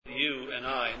and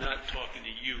I, not talking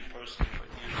to you personally, but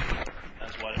you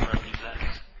as what it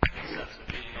represents. The sense of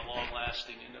being a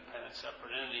long-lasting, independent,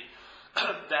 separate entity.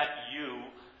 That you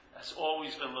has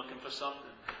always been looking for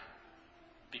something.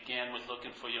 Began with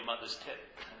looking for your mother's tit,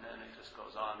 and then it just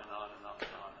goes on and on and on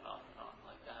and on and on and on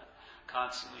like that.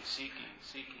 Constantly seeking.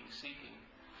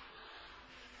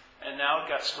 And now it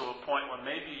gets to a point where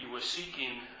maybe you were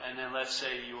seeking, and then let's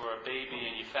say you were a baby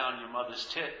and you found your mother's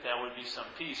tit, that would be some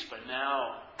peace. But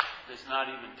now there's not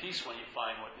even peace when you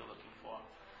find what you're looking for,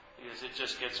 because it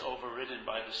just gets overridden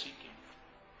by the seeking.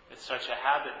 It's such a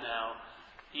habit now.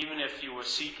 Even if you were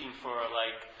seeking for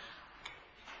like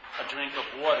a drink of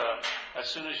water, as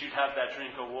soon as you'd have that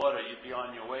drink of water, you'd be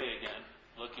on your way again,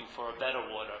 looking for a better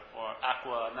water, or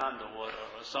aqua ananda water,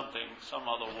 or something, some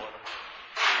other water.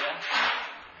 Yeah?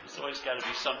 There's always got to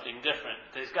be something different.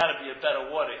 There's got to be a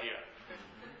better water here.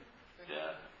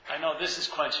 Yeah. I know this is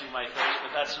quenching my thirst,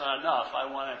 but that's not enough.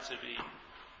 I want it to be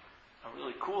a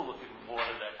really cool-looking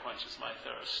water that quenches my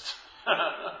thirst.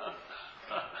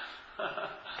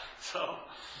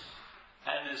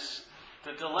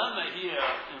 The dilemma here,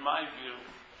 in my view,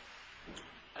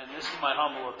 and this is my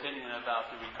humble opinion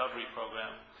about the recovery program,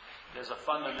 there's a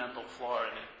fundamental flaw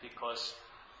in it, because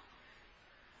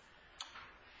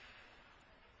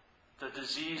the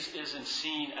disease isn't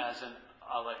seen as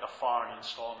like a foreign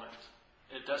installment.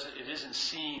 It isn't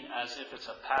seen as if it's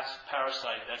a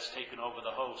parasite that's taken over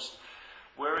the host.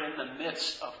 We're in the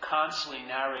midst of constantly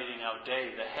narrating our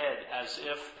day, the head, as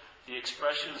if the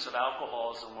expressions of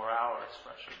alcoholism were our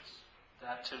expressions.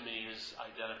 That to me is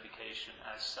identification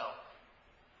as self.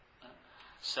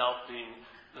 Self being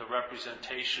the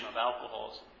representation of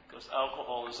alcoholism. Because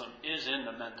alcoholism is in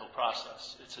the mental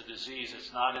process. It's a disease.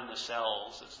 It's not in the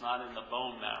cells. It's not in the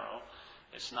bone marrow.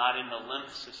 It's not in the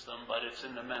lymph system, but it's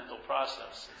in the mental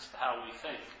process. It's how we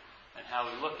think and how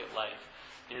we look at life.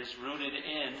 It is rooted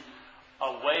in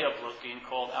a way of looking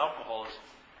called alcoholism.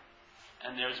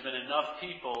 And there's been enough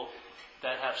people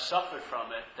that have suffered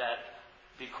from it that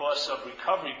because of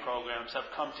recovery programs have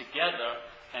come together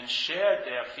and shared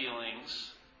their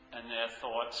feelings and their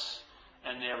thoughts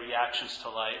and their reactions to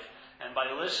life, and by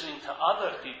listening to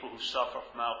other people who suffer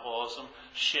from alcoholism,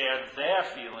 share their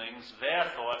feelings, their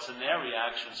thoughts, and their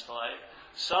reactions to life,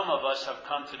 some of us have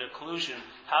come to the conclusion,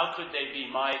 how could they be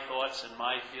my thoughts and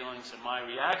my feelings and my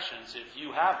reactions if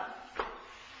you have them?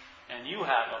 And you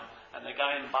have them, and the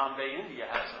guy in Bombay, India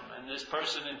has them, and this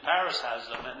person in Paris has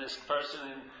them, and this person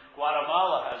in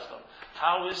Guatemala has them.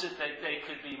 How is it that they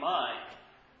could be mine?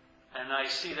 And I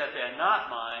see that they're not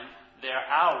mine, they're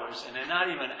ours, and they're not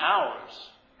even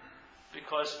ours.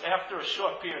 Because after a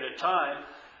short period of time,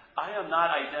 I am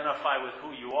not identified with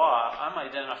who you are, I'm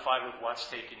identified with what's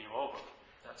taken you over.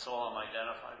 That's all I'm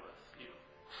identified with, you.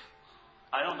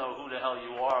 I don't know who the hell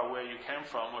you are or where you came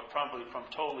from. We're probably from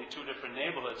totally two different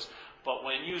neighborhoods. But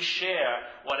when you share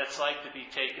what it's like to be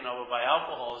taken over by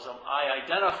alcoholism, I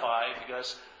identify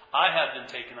because I have been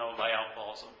taken over by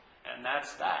alcoholism. And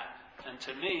that's that. And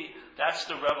to me, that's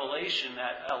the revelation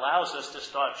that allows us to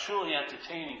start truly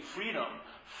entertaining freedom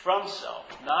from self,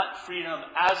 not freedom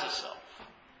as a self.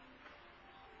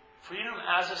 Freedom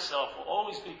as a self will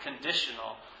always be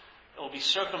conditional. It will be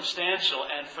circumstantial,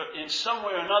 and in some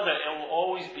way or another, it will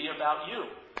always be about you.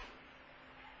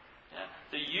 Yeah?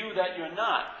 The you that you're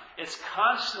not. It's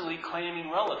constantly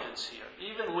claiming relevance here.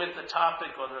 Even with the topic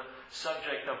or the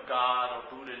subject of God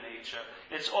or Buddha nature,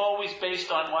 it's always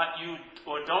based on what you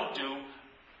or don't do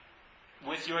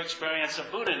with your experience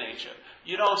of Buddha nature.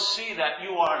 You don't see that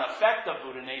you are an effect of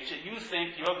Buddha nature. You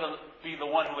think you're going to be the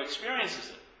one who experiences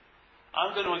it.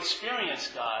 I'm going to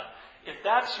experience God. If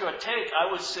that's your take,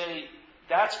 I would say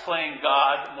that's playing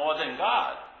God more than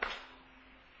God.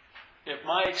 If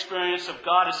my experience of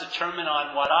God is determined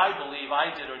on what I believe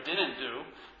I did or didn't do,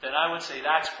 then I would say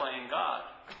that's playing God.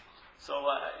 So,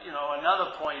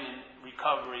 another point in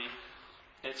recovery,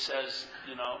 it says,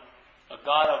 a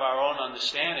God of our own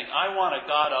understanding. I want a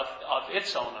God of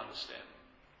its own understanding.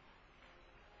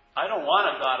 I don't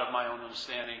want a God of my own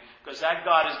understanding, because that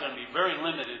God is going to be very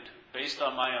limited based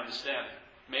on my understanding.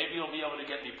 Maybe you'll be able to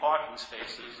get me parking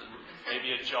spaces and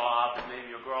maybe a job and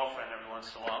maybe a girlfriend every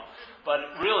once in a while.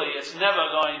 But really, it's never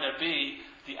going to be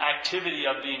the activity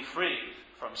of being free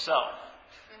from self.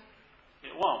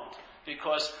 It won't.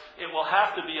 Because it will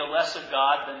have to be a lesser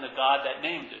God than the God that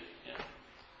named it. Yeah.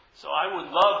 So I would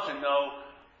love to know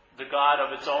the God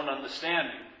of its own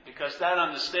understanding. Because that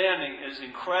understanding is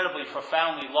incredibly,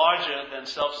 profoundly larger than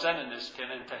self-centeredness can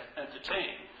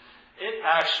entertain. It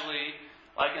actually,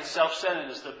 like in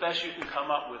self-centeredness, the best you can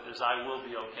come up with is I will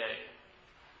be okay.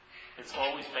 It's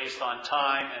always based on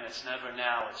time, and it's never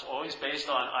now. It's always based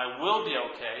on, I will be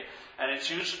okay, and it's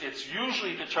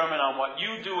usually determined on what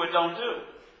you do or don't do.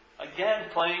 Again,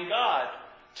 playing God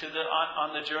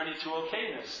on the journey to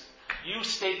okayness. You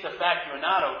state the fact you're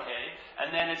not okay,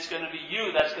 and then it's going to be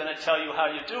you that's going to tell you how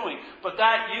you're doing. But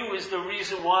that you is the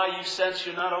reason why you sense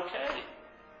you're not okay.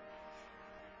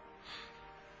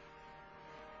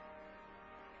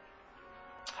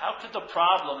 How could the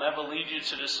problem ever lead you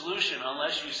to the solution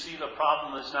unless you see the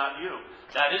problem is not you?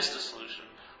 That is the solution.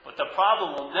 But the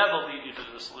problem will never lead you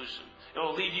to the solution. It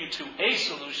will lead you to a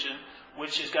solution,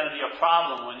 which is going to be a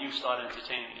problem when you start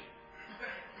entertaining it.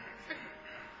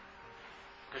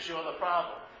 Because you're the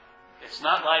problem. It's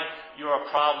not like you're a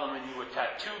problem and you were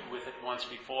tattooed with it once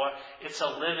before. It's a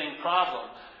living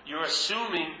problem. You're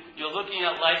looking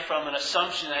at life from an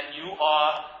assumption that you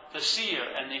are the seer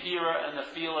and the hearer and the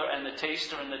feeler and the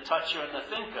taster and the toucher and the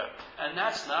thinker. And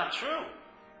that's not true.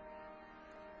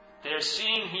 They're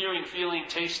seeing, hearing, feeling,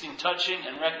 tasting, touching,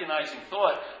 and recognizing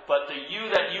thought, but the you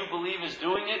that you believe is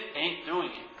doing it ain't doing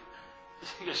it.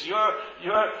 Because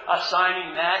you're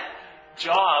assigning that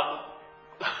job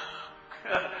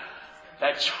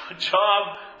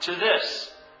to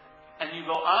this. And you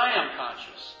go, I am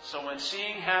conscious. So when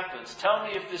seeing happens, tell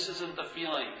me if this isn't the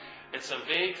feeling. It's a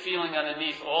vague feeling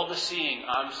underneath all the seeing.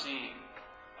 I'm seeing.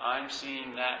 I'm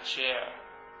seeing that chair.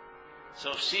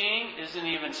 So seeing isn't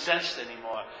even sensed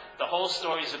anymore. The whole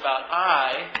story is about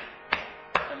I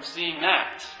am seeing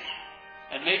that.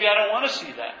 And maybe I don't want to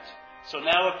see that. So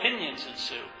now opinions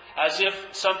ensue. As if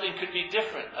something could be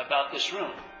different about this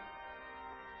room.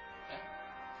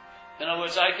 In other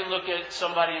words, I can look at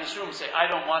somebody in this room and say, I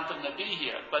don't want them to be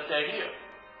here, but they're here.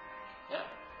 Yeah?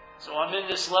 So I'm in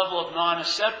this level of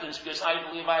non-acceptance because I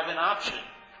believe I have an option.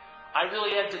 I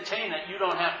really entertain that you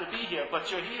don't have to be here, but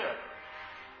you're here.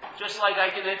 Just like I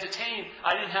can entertain,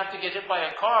 I didn't have to get hit by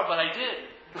a car, but I did.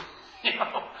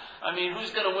 I mean,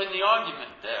 who's going to win the argument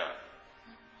there?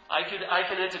 I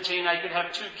can entertain, I could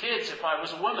have 2 kids if I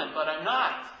was a woman, but I'm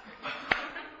not.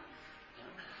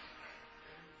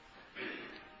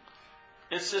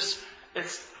 It's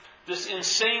this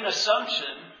insane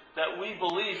assumption that we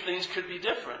believe things could be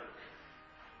different.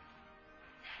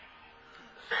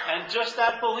 And just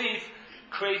that belief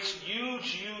creates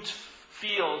huge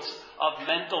fields of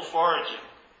mental foraging.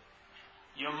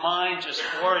 Your mind just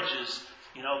forages,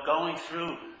 going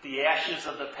through the ashes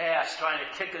of the past, trying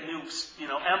to kick a new,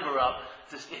 ember up.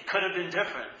 It could have been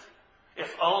different.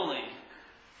 If only.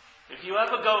 If you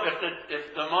ever go,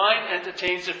 if the mind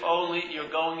entertains if only, you're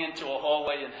going into a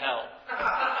hallway in hell.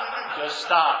 Just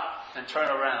stop and turn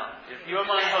around. If your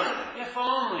mind goes, if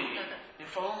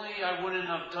only I wouldn't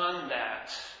have done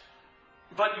that.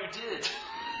 But you did.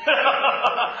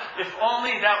 If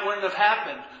only that wouldn't have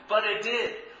happened. But it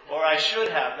did. Or I should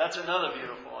have. That's another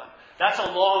beautiful one. That's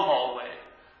a long hallway.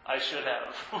 I should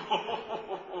have.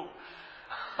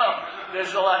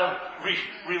 There's a lot of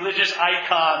religious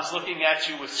icons looking at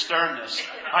you with sternness.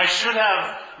 I should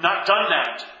have not done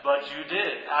that, but you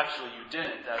did. Actually, you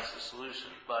didn't. That's the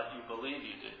solution. But you believe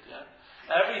you did. Yeah?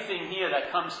 Everything here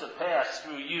that comes to pass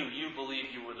through you, you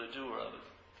believe you were the doer of it.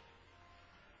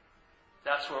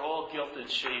 That's where all guilt and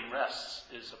shame rests,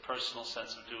 is a personal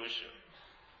sense of doership.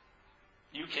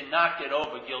 You cannot get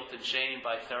over guilt and shame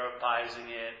by therapizing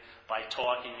it, by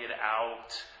talking it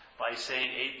out, by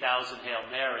saying 8,000 Hail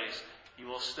Marys. You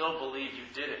will still believe you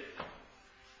did it.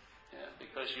 Yeah,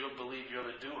 because you believe you're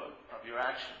the doer of your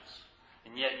actions.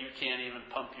 And yet you can't even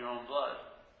pump your own blood.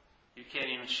 You can't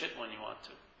even shit when you want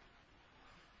to.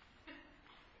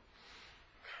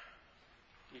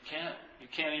 You can't. You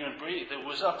can't even breathe. If it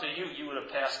was up to you, you would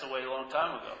have passed away a long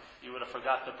time ago. You would have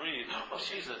forgot to breathe. Oh,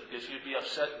 Jesus, because you'd be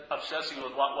obsessing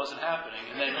with what wasn't happening,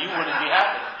 and then you wouldn't be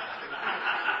happening.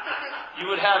 You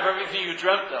would have everything you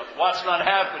dreamt of. What's not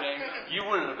happening, you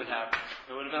wouldn't have been happening.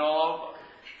 It would have been all over.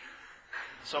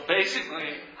 So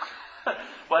basically,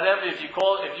 whatever, if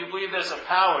you believe there's a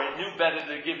power, it knew better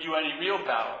to give you any real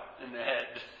power in the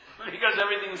head. Because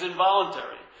everything's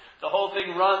involuntary. The whole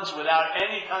thing runs without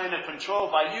any kind of control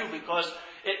by you because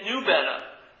it knew better.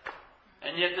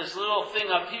 And yet this little thing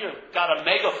up here got a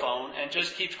megaphone and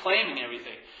just keeps claiming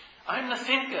everything. I'm the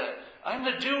thinker. I'm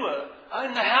the doer.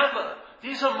 I'm the haver.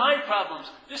 These are my problems.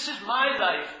 This is my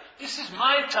life. This is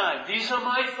my time. These are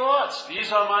my thoughts.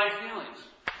 These are my feelings.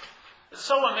 It's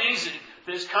so amazing.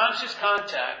 There's conscious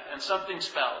contact and something's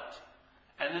felt.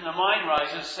 And then the mind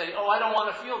rises and says, oh, I don't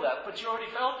want to feel that. But you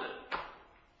already felt it.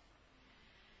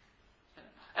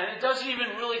 And it doesn't even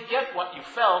really get what you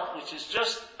felt, which is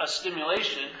just a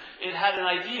stimulation. It had an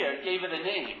idea. It gave it a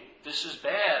name. this is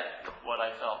bad, what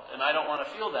I felt, and I don't want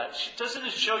to feel that. Doesn't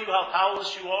it show you how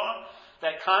powerless you are?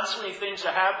 That constantly things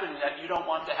are happening that you don't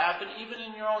want to happen, even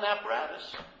in your own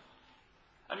apparatus.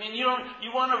 I mean, you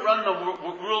want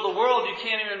to rule the world, you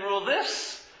can't even rule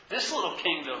this little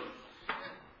kingdom.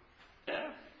 Yeah?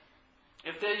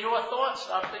 If they're your thoughts,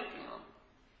 stop thinking them.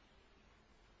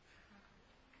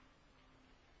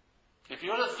 If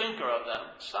you're the thinker of them,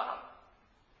 stop.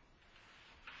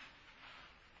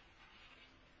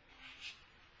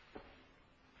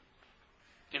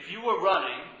 If you were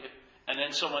running, and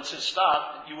then someone said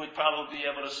stop, you would probably be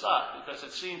able to stop, because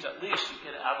it seems at least you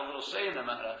can have a little say in the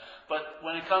matter. But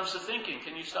when it comes to thinking,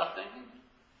 can you stop thinking?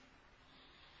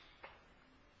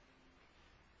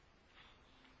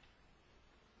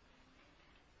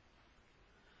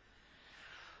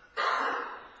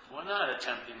 We're not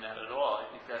attempting that at all.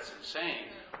 I think that's insane.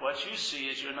 What you see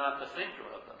is you're not the thinker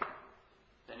of them.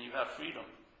 Then you have freedom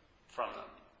from them.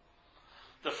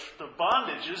 The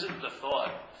bondage isn't the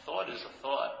thought. Thought is a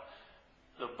thought.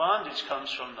 The bondage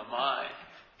comes from the my.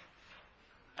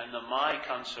 And the my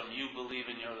comes from you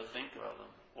believing you're the thinker of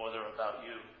them, or they're about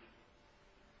you.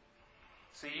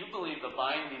 See, you believe the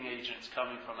binding agent's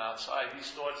coming from outside.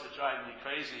 These thoughts are driving me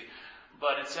crazy.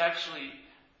 But it's actually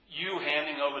you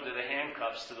handing over to the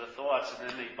handcuffs to the thoughts, and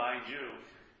then they bind you.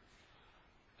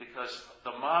 Because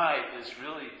the my is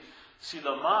really... See,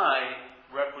 the my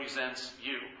represents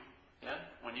you. Yeah?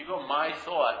 When you go my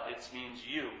thought, it means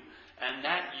you. And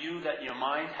that you that your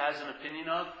mind has an opinion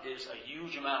of is a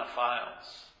huge amount of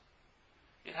files.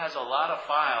 It has a lot of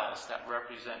files that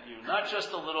represent you. Not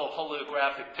just a little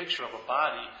holographic picture of a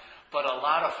body, but a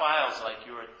lot of files like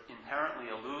you're inherently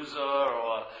a loser,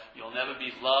 or you'll never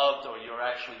be loved, or you're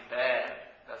actually bad.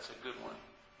 That's a good one.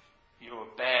 You're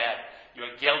bad.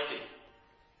 You're guilty.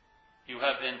 You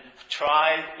have been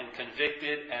tried and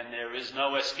convicted, and there is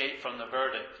no escape from the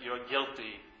verdict. You're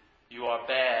guilty. You are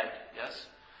bad. Yes?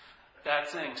 That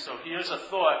thing. So here's a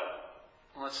thought.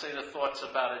 Let's say the thought's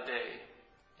about a day.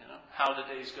 You know, how the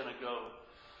day's going to go.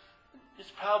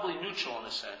 It's probably neutral in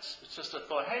a sense. It's just a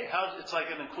thought. Hey, it's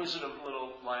like an inquisitive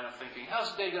little line of thinking.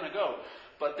 How's the day going to go?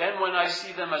 But then when I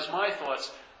see them as my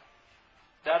thoughts,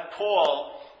 that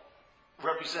Paul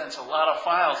represents a lot of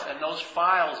files, and those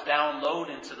files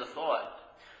download into the thought.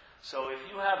 So if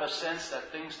you have a sense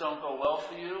that things don't go well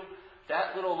for you,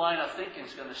 that little line of thinking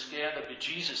is going to scare the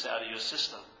bejesus out of your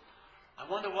system. I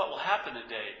wonder what will happen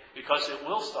today, because it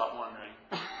will start wondering.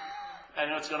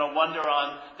 And it's going to wonder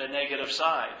on the negative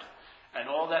side. And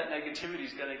all that negativity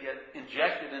is going to get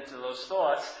injected into those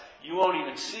thoughts. You won't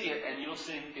even see it, and you'll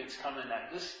think it's coming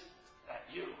at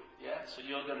you. Yeah? So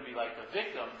you're going to be like the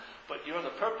victim, but you're the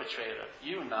perpetrator.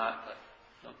 You, not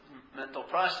the mental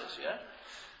process. Yeah?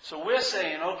 So we're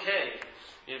saying, okay,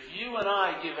 if you and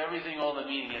I give everything all the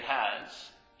meaning it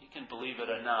has, you can believe it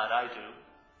or not, I do.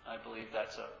 I believe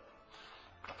that's a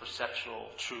perceptual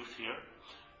truth here.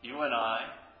 You and I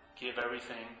give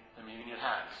everything the meaning it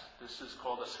has. This is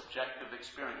called a subjective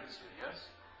experience here, yes?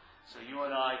 So you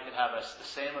and I could have the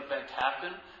same event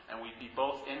happen, and we'd be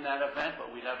both in that event,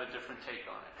 but we'd have a different take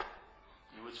on it.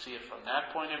 You would see it from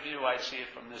that point of view, I'd see it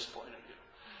from this point of view.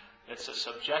 It's a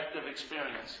subjective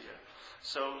experience here.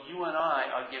 So you and I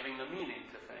are giving the meaning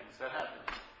to things that happen.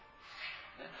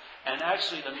 Yeah? And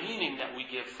actually the meaning that we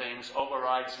give things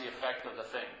overrides the effect of the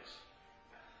things.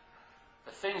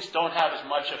 The things don't have as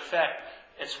much effect.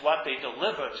 It's what they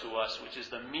deliver to us, which is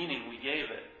the meaning we gave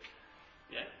it.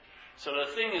 Yeah? So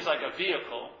the thing is like a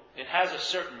vehicle. It has a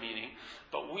certain meaning,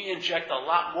 but we inject a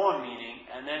lot more meaning,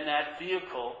 and then that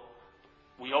vehicle,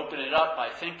 we open it up by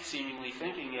seemingly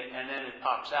thinking it, and then it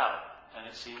pops out, and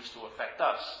it seems to affect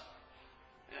us.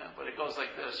 Yeah? But it goes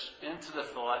like this. Into the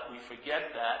thought, we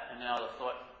forget that, and now the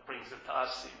thought brings it to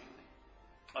us seemingly.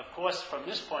 Of course, from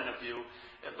this point of view,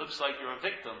 it looks like you're a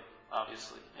victim,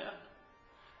 obviously. Yeah?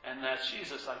 And that,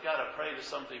 Jesus, I've got to pray to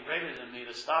something greater than me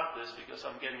to stop this, because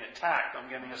I'm getting attacked, I'm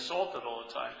getting assaulted all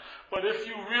the time. But if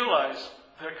you realize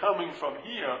they're coming from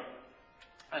here,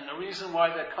 and the reason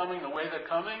why they're coming the way they're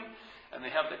coming, and they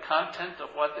have the content of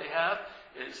what they have,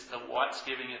 is what's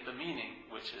giving it the meaning,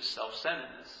 which is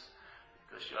self-centeredness,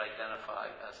 because you identify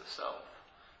as a self.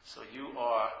 So you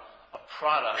are a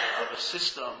product of a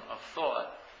system of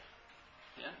thought,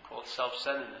 yeah, called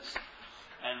self-centeredness.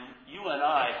 And you and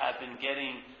I have been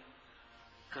getting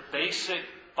the basic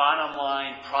bottom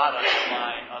line, product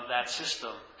line of that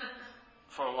system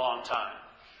for a long time.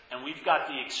 And we've got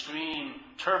the extreme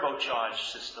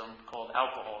turbocharged system called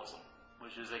alcoholism,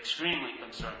 which is extremely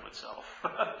concerned with self.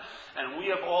 And we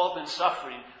have all been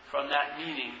suffering from that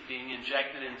meaning being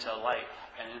injected into life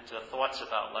and into thoughts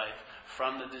about life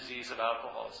from the disease of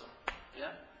alcoholism.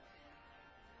 Yeah?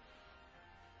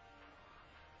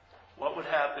 What would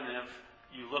happen if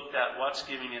you looked at what's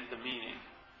giving it the meaning?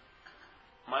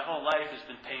 My whole life has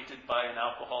been painted by an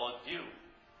alcoholic view,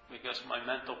 because my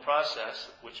mental process,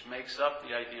 which makes up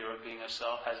the idea of being a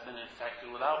self, has been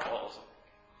infected with alcoholism.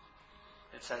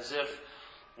 It's as if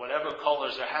whatever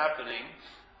colors are happening,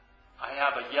 I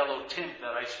have a yellow tint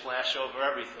that I splash over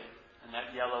everything. And that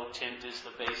yellow tint is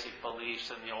the basic beliefs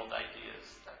and the old ideas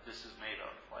that this is made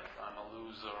of. Like, I'm a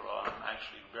loser, or I'm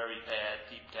actually very bad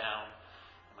deep down.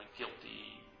 I'm a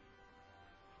guilty,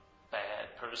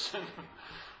 bad person.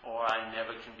 Or I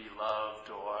never can be loved,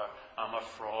 or I'm a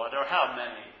fraud, or how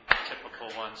many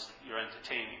typical ones you're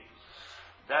entertaining.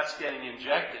 That's getting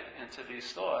injected into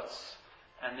these thoughts,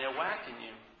 and they're whacking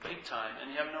you big time, and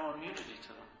you have no immunity to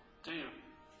them, do you?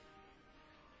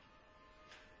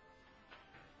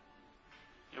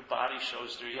 Your body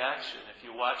shows the reaction. If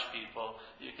you watch people,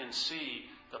 you can see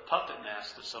the puppet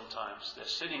master sometimes. They're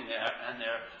sitting there, and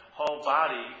their whole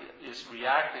body is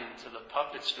reacting to the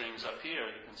puppet strings up here.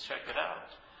 You can check it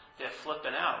out. They're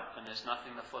flipping out, and there's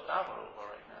nothing to flip out over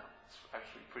right now. It's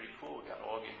actually pretty cool. We've got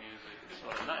organ music. It's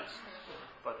sort of nice.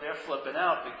 But they're flipping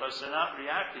out because they're not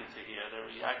reacting to here. They're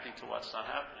reacting to what's not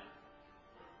happening.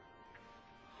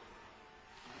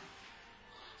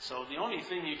 So the only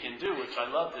thing you can do, which I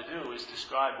love to do, is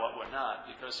describe what we're not.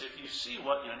 Because if you see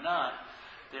what you're not,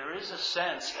 there is a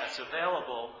sense that's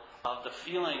available of the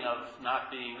feeling of not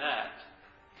being that,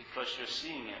 because you're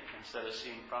seeing it instead of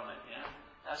seeing from it. Yeah?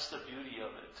 That's the beauty of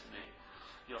it to me.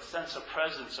 You'll sense a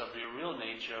presence of your real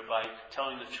nature by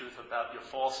telling the truth about your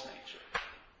false nature.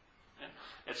 Yeah?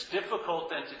 It's difficult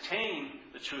to entertain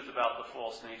the truth about the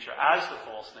false nature as the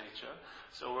false nature,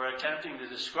 so we're attempting to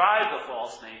describe the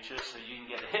false nature so you can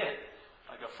get a hit,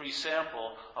 like a free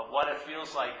sample of what it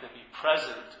feels like to be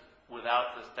present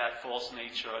without that false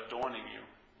nature adorning you.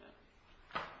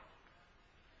 Yeah?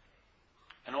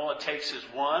 And all it takes is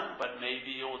one, but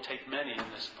maybe it will take many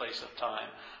in this place of time.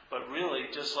 But really,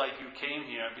 just like you came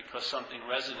here because something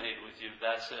resonated with you,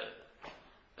 that's it.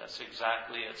 That's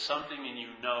exactly it. Something in you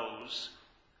knows,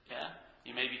 yeah?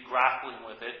 You may be grappling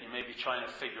with it, you may be trying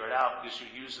to figure it out because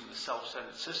you're using the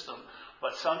self-centered system,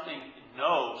 but something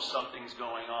knows something's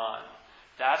going on.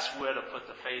 That's where to put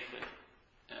the faith in.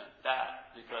 Yeah,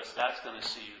 because that's going to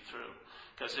see you through.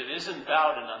 Because it isn't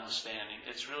about an understanding,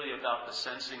 it's really about the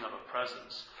sensing of a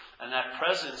presence. And that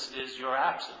presence is your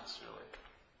absence, really,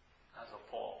 as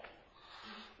a Paul.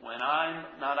 When I'm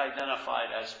not identified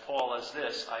as Paul as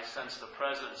this, I sense the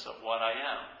presence of what I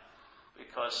am.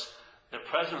 Because the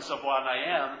presence of what I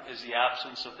am is the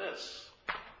absence of this.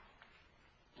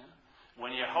 Yeah?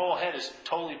 When your whole head is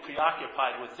totally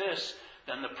preoccupied with this,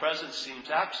 then the presence seems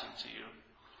absent to you.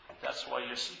 That's why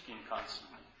you're seeking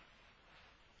constantly.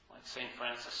 Like St.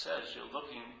 Francis says, you're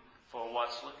looking for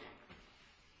what's looking.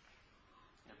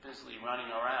 You're busily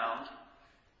running around,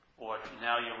 or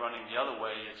now you're running the other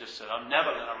way. You just said, I'm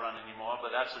never going to run anymore,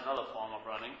 but that's another form of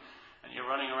running. And you're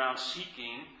running around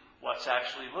seeking what's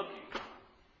actually looking.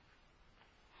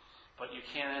 But you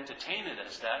can't entertain it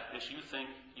as that because you think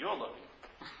you're looking.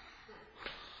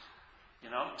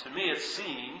 To me it's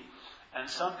seeing, and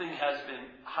something has been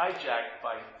hijacked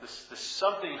by this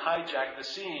something hijacked the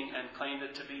seeing and claimed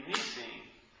it to be me seeing.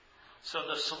 So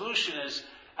the solution is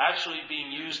actually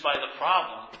being used by the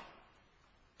problem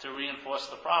to reinforce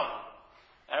the problem.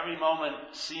 Every moment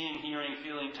seeing, hearing,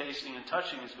 feeling, tasting, and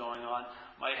touching is going on,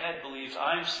 my head believes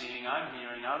I'm seeing, I'm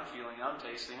hearing, I'm feeling, I'm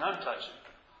tasting, I'm touching.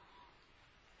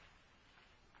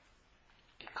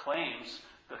 It claims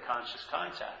the conscious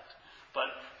contact. But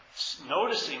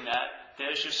noticing that,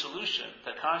 there's your solution.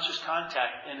 The conscious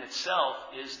contact in itself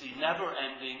is the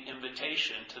never-ending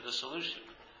invitation to the solution.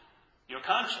 You're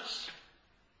conscious.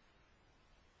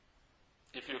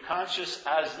 If you're conscious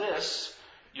as this,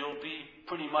 you'll be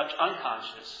pretty much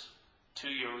unconscious to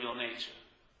your real nature.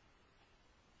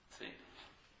 See?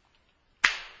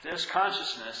 There's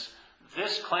consciousness.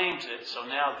 This claims it, so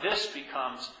now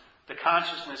the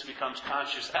consciousness becomes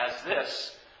conscious as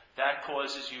this. That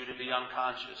causes you to be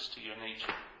unconscious to your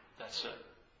nature. That's it.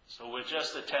 So we're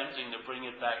just attempting to bring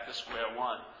it back to square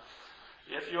one.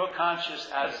 If you're conscious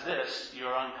as this,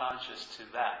 you're unconscious to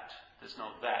that. There's no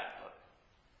that, but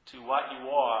to what you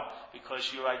are,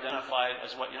 because you're identified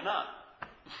as what you're not.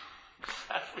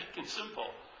 That's freaking simple.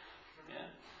 Yeah?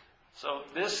 So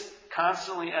this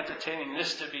constantly entertaining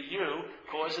this to be you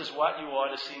causes what you are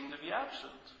to seem to be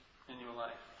absent in your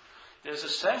life. There's a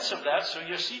sense of that, so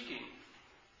you're seeking.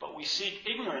 But we seek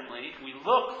ignorantly. We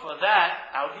look for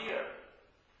that out here.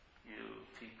 You,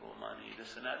 people, money,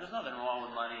 this and that. There's nothing wrong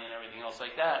with money and everything else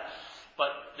like that.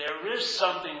 But there is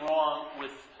something wrong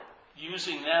with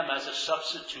using them as a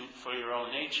substitute for your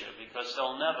own nature, because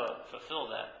they'll never fulfill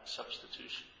that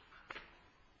substitution.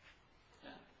 Yeah.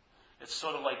 It's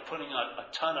sort of like putting a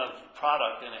ton of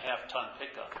product in a half-ton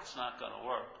pickup. It's not going to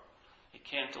work. You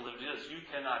can't deliver this. You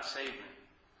cannot save me.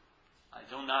 I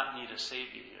do not need a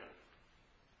savior here.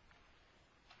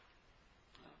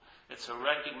 It's a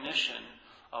recognition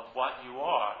of what you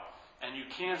are, and you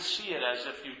can't see it as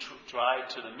if you drive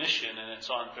to the mission and it's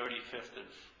on 35th of,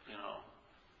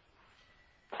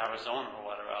 Arizona or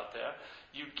whatever out there.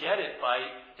 You get it by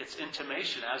its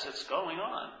intimation as it's going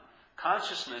on.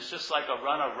 Consciousness, just like a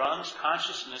runner runs,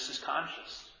 consciousness is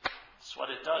conscious. That's what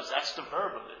it does. That's the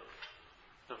verb of it.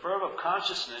 The verb of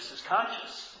consciousness is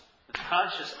conscious. It's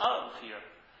conscious of here.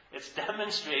 It's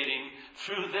demonstrating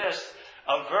through this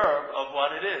a verb of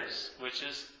what it is, which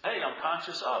is, hey, I'm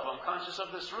conscious of. I'm conscious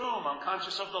of this room. I'm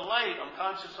conscious of the light. I'm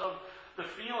conscious of the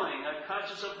feeling. I'm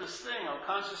conscious of this thing. I'm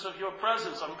conscious of your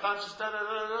presence. I'm conscious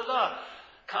da-da-da-da-da.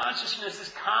 Consciousness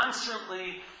is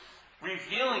constantly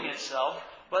revealing itself,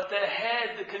 but the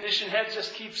head, the conditioned head,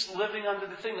 just keeps living under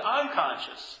the thing,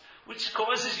 unconscious, which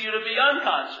causes you to be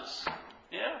unconscious.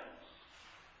 Yeah?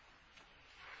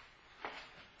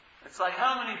 It's like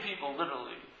how many people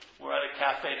literally were at a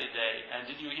cafe today, and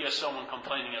did you hear someone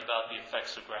complaining about the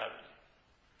effects of gravity?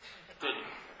 Did you?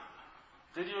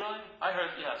 Did you really? I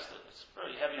heard, yes, it's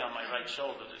very heavy on my right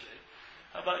shoulder today.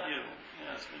 How about you?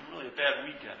 Yeah, it's been really a bad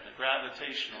weekend. The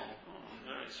gravitational,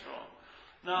 very strong.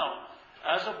 No,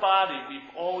 as a body,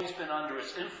 we've always been under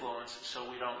its influence, so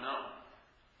we don't know.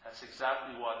 That's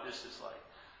exactly what this is like.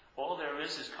 All there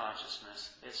is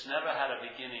consciousness. It's never had a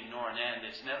beginning nor an end.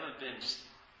 It's never been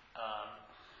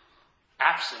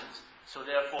absent, so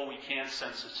therefore we can't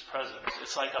sense its presence.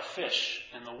 It's like a fish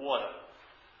in the water.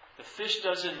 The fish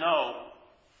doesn't know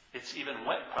it's even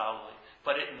wet probably,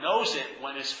 but it knows it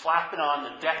when it's flapping on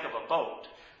the deck of a boat.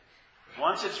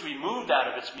 Once it's removed out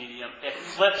of its medium, it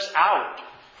flips out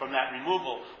from that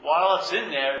removal. While it's in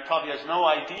there, it probably has no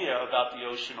idea about the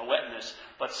ocean or wetness,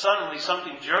 but suddenly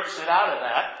something jerks it out of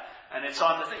that, and it's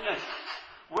on the thing.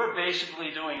 We're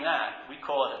basically doing that. We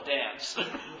call it a dance.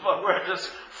 But we're just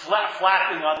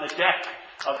flapping on the deck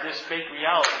of this fake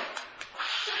reality.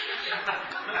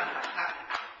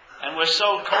 And we're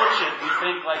so cogent, we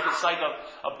think like it's like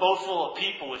a boat full of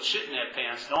people with shit in their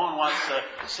pants. No one wants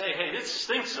to say, hey, this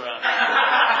stinks around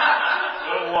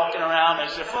here. We're walking around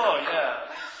as if, oh,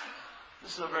 yeah,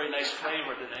 this is a very nice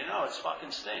flavor today. No, it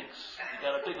fucking stinks. You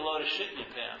got a big load of shit in your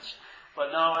pants.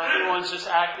 But no, everyone's just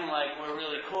acting like we're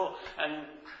really cool and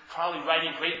probably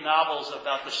writing great novels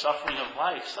about the suffering of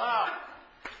life. Stop.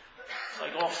 It's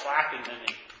like all flapping to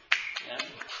me. Yeah?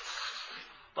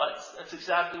 But that's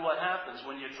exactly what happens.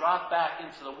 When you drop back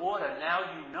into the water, now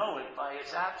you know it by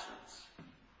its absence.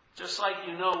 Just like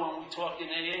you know when we talk in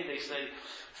AA, they say,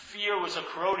 fear was a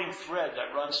corroding thread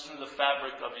that runs through the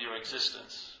fabric of your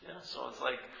existence. Yeah? So it's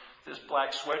like this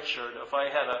black sweatshirt. If I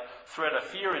had a thread of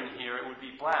fear in here, it would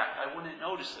be black. I wouldn't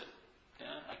notice it.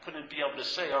 Yeah? I couldn't be able to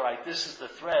say, all right, this is the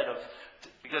thread of,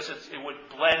 because it would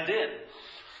blend in.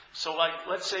 So like,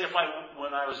 let's say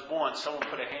when I was born, someone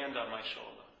put a hand on my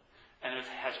shoulder, and it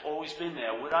has always been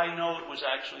there. Would I know it was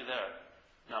actually there?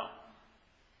 No.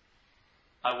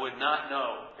 I would not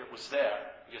know it was there,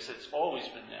 because it's always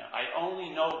been there. I only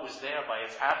know it was there by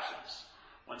its absence.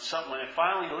 When it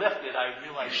finally lifted, I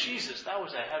realized, Jesus, that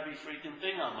was a heavy freaking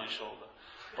thing on my shoulder.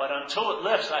 But until it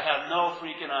lifts, I have no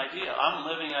freaking idea. I'm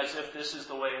living as if this is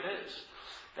the way it is.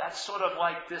 That's sort of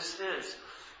like this is.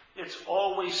 It's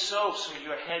always so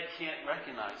your head can't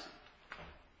recognize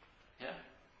it. Yeah?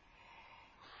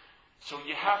 So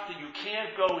you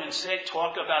can't go and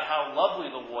talk about how lovely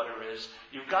the water is.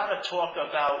 You've got to talk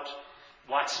about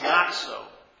what's not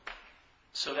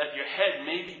so that your head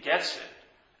maybe gets it.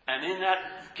 And in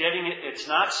that getting it, it's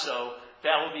not so,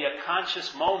 that will be a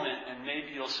conscious moment, and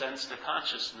maybe you'll sense the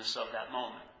consciousness of that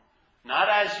moment. Not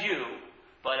as you,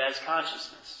 but as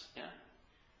consciousness. Yeah?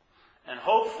 And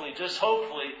hopefully, just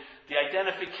hopefully, the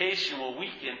identification will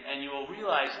weaken, and you will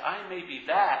realize, I may be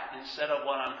that instead of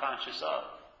what I'm conscious of,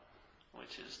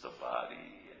 which is the body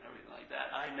and everything like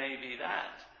that. I may be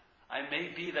that. I may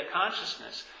be the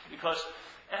consciousness. Because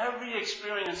every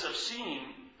experience of seeing,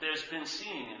 there's been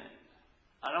seeing in it.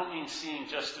 I don't mean seeing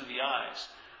just through the eyes.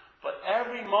 But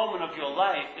every moment of your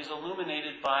life is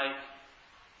illuminated by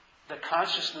the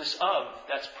consciousness of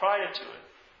that's prior to it.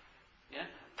 Yeah?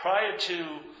 Prior to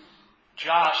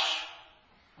Josh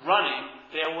running,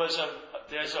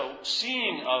 there's a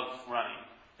seeing of running.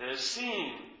 There's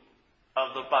seeing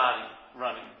of the body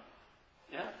running.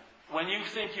 Yeah? When you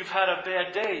think you've had a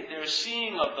bad day, there's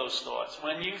seeing of those thoughts.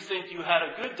 When you think you had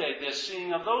a good day, there's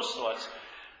seeing of those thoughts.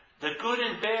 The good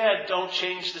and bad don't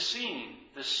change the seeing.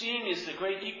 The seeing is the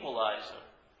great equalizer.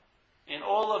 In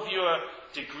all of your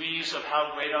degrees of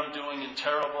how great I'm doing and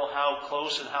terrible, how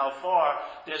close and how far,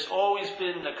 there's always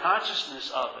been the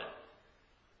consciousness of it.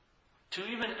 To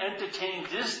even entertain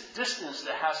this distance,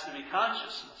 there has to be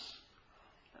consciousness.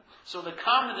 So the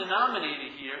common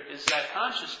denominator here is that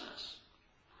consciousness.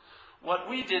 What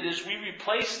we did is we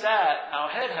replaced that, our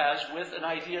head has, with an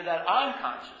idea that I'm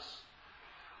conscious.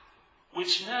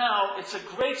 Which now, it's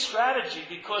a great strategy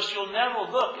because you'll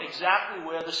never look exactly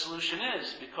where the solution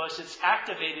is, because it's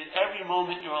activated every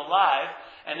moment you're alive,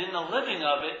 and in the living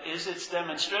of it is its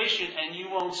demonstration, and you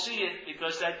won't see it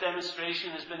because that demonstration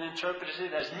has been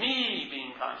interpreted as me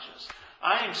being conscious.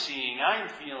 I'm seeing, I'm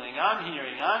feeling, I'm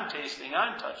hearing, I'm tasting,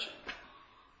 I'm touching.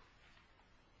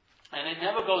 And it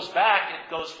never goes back,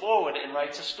 it goes forward and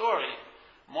writes a story,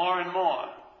 more and more.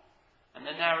 And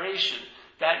the narration.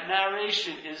 That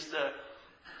narration is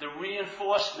the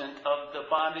reinforcement of the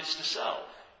bondage to self.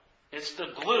 It's the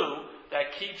glue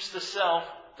that keeps the self,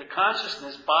 the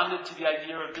consciousness, bonded to the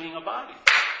idea of being a body.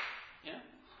 Yeah?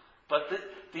 But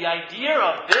the idea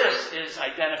of this is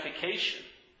identification.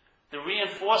 The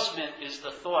reinforcement is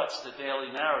the thoughts, the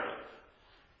daily narrative.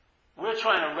 We're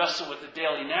trying to wrestle with the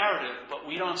daily narrative, but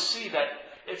we don't see that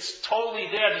it's totally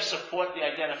there to support the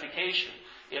identification.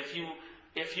 If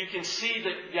you can see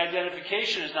that the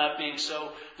identification is not being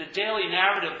so, the daily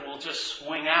narrative will just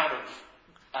swing out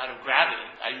of gravity.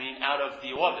 I mean, out of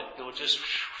the orbit. It will just...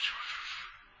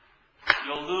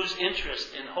 You'll lose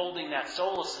interest in holding that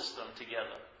solar system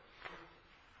together.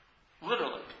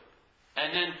 Literally.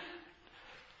 And then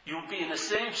you'll be in the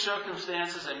same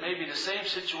circumstances and maybe the same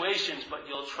situations, but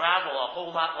you'll travel a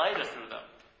whole lot lighter through them.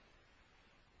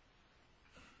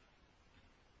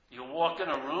 You'll walk in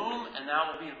a room, and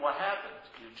that will be what happened.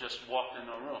 You just walked in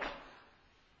a room.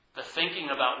 The thinking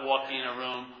about walking in a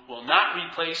room will not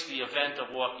replace the event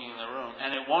of walking in the room,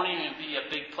 and it won't even be a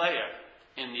big player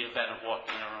in the event of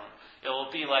walking in a room. It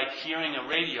will be like hearing a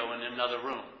radio in another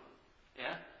room.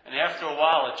 Yeah? And after a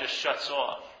while, it just shuts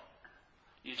off.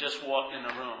 You just walk in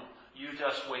the room. You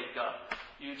just wake up.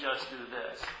 You just do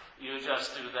this. You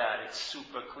just do that. It's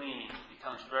super clean. It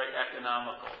becomes very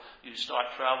economical. You start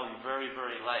traveling very,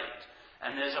 very light.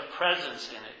 And there's a presence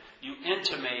in it. You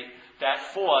intimate that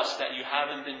force that you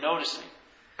haven't been noticing.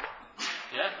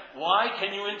 Yeah? Why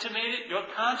can you intimate it? You're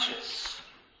conscious.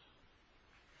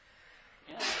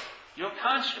 Yeah? You're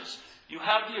conscious. You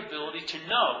have the ability to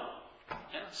know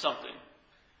something.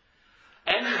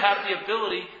 And you have the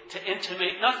ability to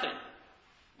intimate nothing,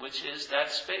 which is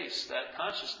that space, that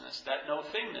consciousness, that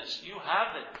no-thingness. You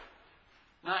have it.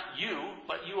 Not you,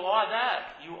 but you are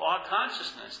that. You are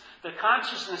consciousness. The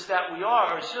consciousness that we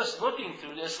are is just looking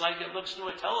through this like it looks through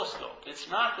a telescope. It's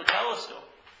not the telescope.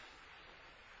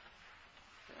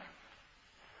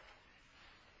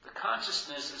 The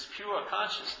consciousness is pure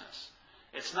consciousness.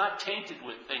 It's not tainted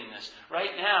with thingness.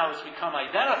 Right now, it's become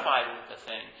identified with the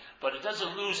thing, but it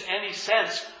doesn't lose any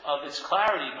sense of its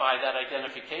clarity by that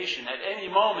identification. At any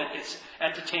moment, it's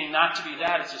entertained not to be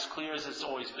that. It's as clear as it's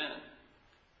always been.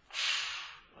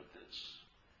 Like this.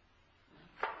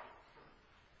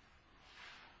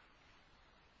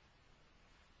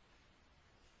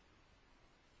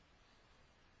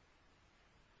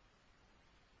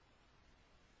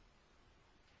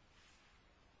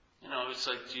 It's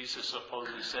like Jesus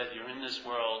supposedly said, you're in this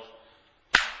world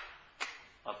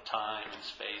of time and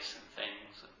space and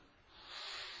things and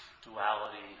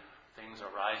duality. Things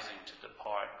are rising to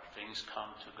depart. Things come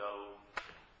to go.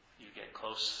 You get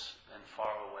close and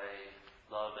far away.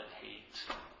 Love and hate.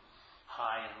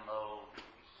 High and low.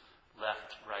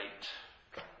 Left, right.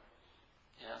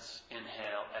 Yes,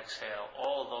 inhale, exhale.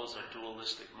 All of those are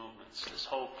dualistic movements. This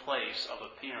whole place of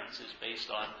appearance is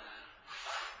based on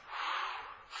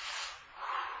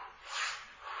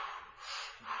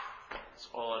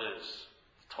all it is,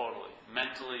 totally,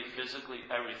 mentally, physically,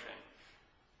 everything.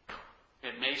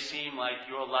 It may seem like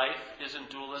your life isn't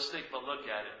dualistic, but look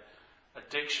at it.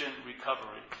 Addiction,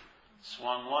 recovery.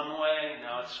 Swung one way,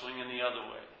 now it's swinging the other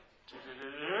way.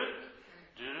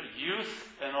 Youth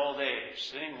and old age,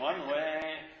 sitting one way,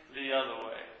 the other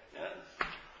way. Yes?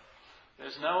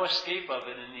 There's no escape of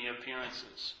it in the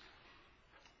appearances.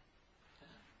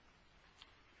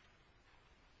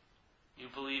 You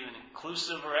believe in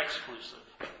inclusive or exclusive.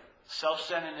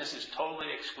 Self-centeredness is totally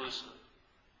exclusive.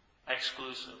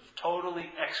 Exclusive. Totally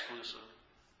exclusive.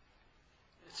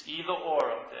 It's either or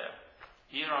up there.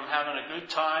 Either I'm having a good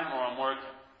time or I'm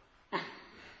working.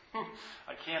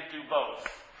 I can't do both.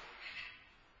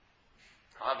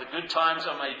 I'll have the good times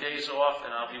on my days off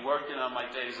and I'll be working on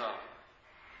my days off.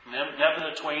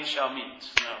 Never the twain shall meet.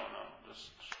 No.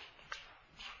 Just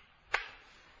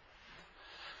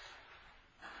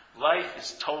life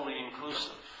is totally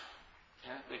inclusive.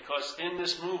 Yeah? Because in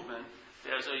this movement,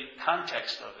 there's a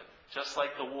context of it, just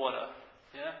like the water,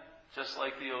 yeah? Just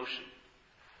like the ocean.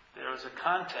 There is a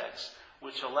context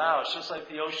which allows, just like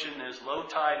the ocean, there's low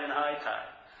tide and high tide.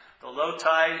 The low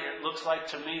tide, it looks like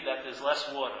to me that there's less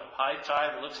water. High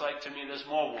tide, it looks like to me there's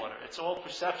more water. It's all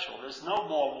perceptual. There's no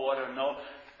more water,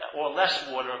 or less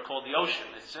water called the ocean.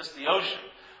 It's just the ocean.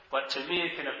 But to me,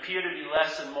 it can appear to be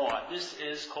less and more. This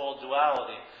is called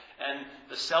duality. And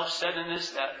the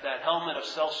self-centeredness, that helmet of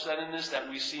self-centeredness that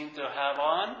we seem to have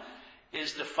on,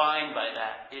 is defined by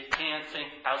that. It can't think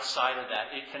outside of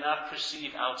that. It cannot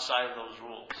perceive outside of those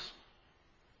rules.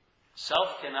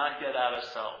 Self cannot get out of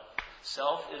self.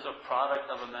 Self is a product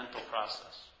of a mental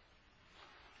process.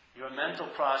 Your mental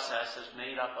process is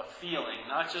made up of feeling,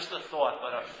 not just a thought,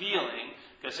 but a feeling,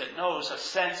 because it knows a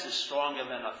sense is stronger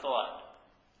than a thought.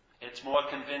 It's more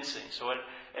convincing. So it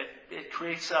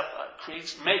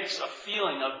makes a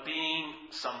feeling of being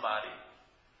somebody.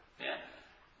 Yeah?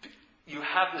 You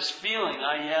have this feeling,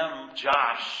 I am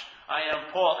Josh, I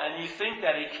am Paul, and you think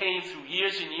that it came through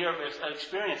years and years of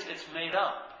experience. It's made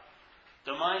up.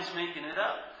 The mind's making it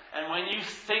up. And when you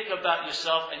think about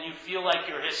yourself and you feel like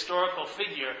you're a historical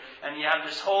figure and you have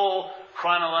this whole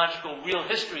chronological real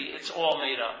history, it's all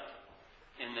made up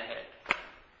in the head.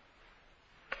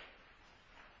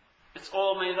 It's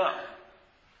all made up.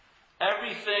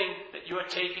 Everything that you're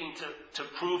taking to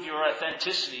prove your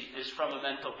authenticity is from a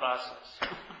mental process.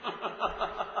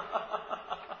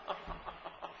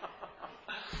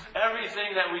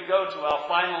 Everything that we go to, our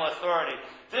final authority,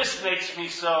 this makes me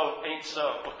so, ain't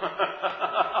so.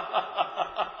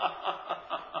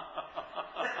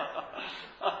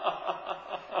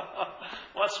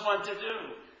 What's one to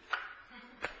do?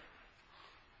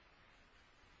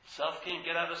 Self can't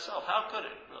get out of self. How could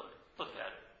it, really? Look at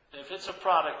it. If it's a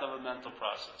product of a mental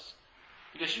process.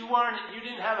 Because you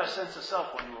didn't have a sense of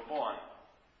self when you were born.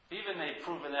 Even they've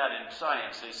proven that in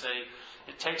science. They say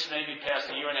it takes maybe past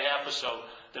a year and a half or so,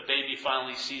 the baby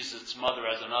finally sees its mother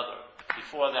as another.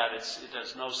 Before that, it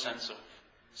has no sense of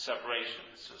separation.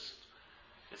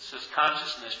 It's just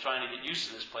consciousness trying to get used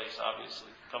to this place,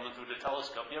 obviously, coming through the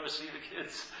telescope. You ever see the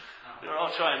kids? They're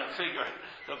all trying to figure it.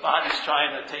 The body's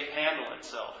trying to handle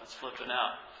itself. It's flipping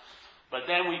out. But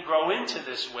then we grow into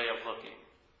this way of looking.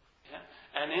 Yeah?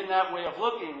 And in that way of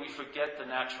looking, we forget the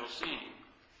natural seeing.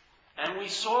 And we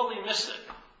sorely miss it.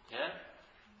 Yeah?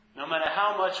 No matter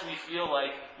how much we feel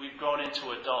like we've grown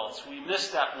into adults, we miss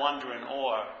that wonder and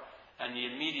awe and the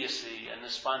immediacy and the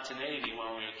spontaneity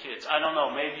when we were kids. I don't know,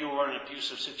 maybe you were in an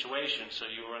abusive situation, so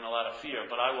you were in a lot of fear,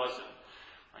 but I wasn't.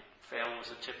 My family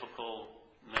was a typical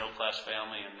middle-class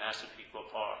family in Massapequa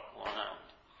Park, Long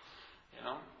Island. You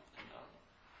know? And,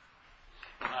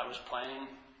 when I was playing,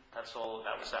 that's all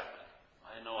that was happening.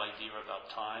 I had no idea about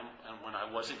time, and when I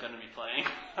wasn't going to be playing,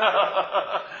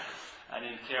 I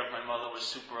didn't care if my mother was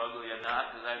super ugly or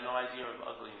not, because I had no idea of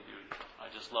ugly and beauty. I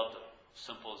just loved her.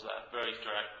 Simple as that. Very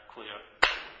direct, clear.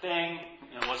 Ding.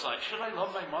 It wasn't like, should I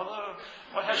love my mother?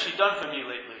 What has she done for me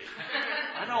lately?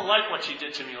 I don't like what she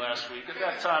did to me last week. At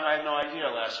that time, I had no idea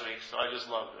last week, so I just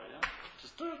loved her. Yeah?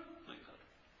 Just do it.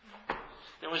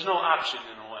 There was no option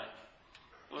in a way.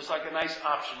 It was like a nice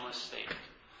optionless state.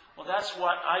 Well, that's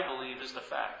what I believe is the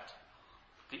fact.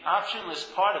 The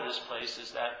optionless part of this place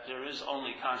is that there is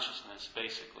only consciousness,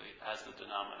 basically, as the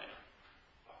denominator.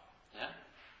 Yeah?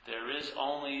 There is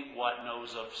only what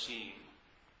knows of seeing.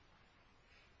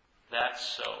 That's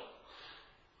so.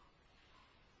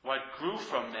 What grew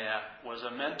from there was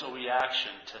a mental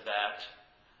reaction to that,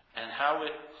 and how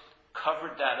it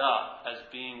covered that up as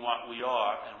being what we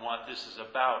are and what this is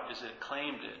about is it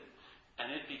claimed it,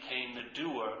 and it became the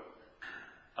doer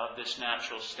of this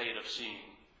natural state of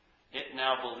seeing. It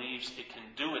now believes it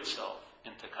can do itself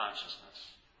into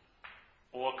consciousness,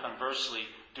 or conversely,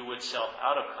 do itself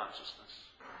out of consciousness.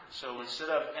 So instead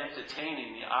of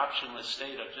entertaining the optionless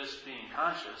state of just being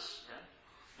conscious,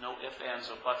 no ifs, ands,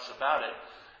 or buts about it,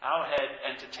 our head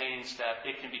entertains that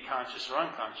it can be conscious or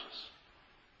unconscious,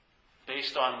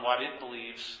 based on what it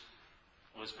believes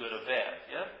was good or bad.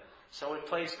 Yeah? So it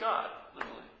plays God,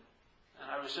 literally.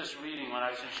 And I was just reading when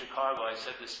I was in Chicago, I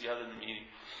said this the other meeting,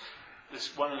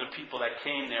 one of the people that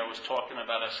came there was talking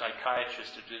about a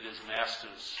psychiatrist who did his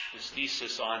master's, his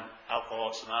thesis on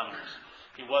Alcoholics Anonymous.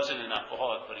 He wasn't an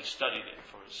alcoholic, but he studied it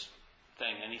for his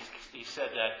thing. And he said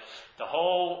that the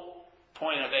whole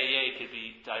point of AA could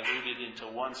be diluted into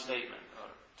one statement, or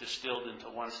distilled into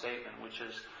one statement, which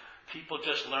is people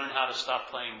just learn how to stop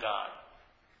playing God.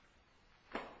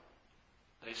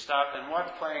 They stop, and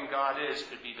what playing God is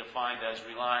could be defined as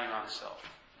relying on self.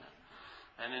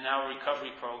 And in our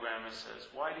recovery program it says,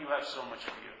 why do you have so much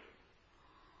fear?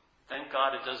 Thank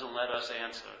God it doesn't let us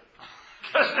answer.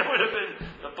 Because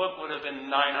the book would have been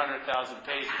 900,000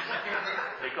 pages.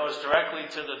 It goes directly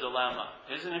to the dilemma.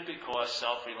 Isn't it because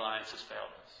self-reliance has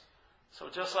failed us? So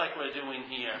just like we're doing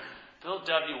here, Bill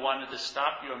W. wanted to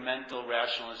stop your mental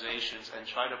rationalizations and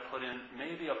try to put in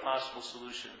maybe a possible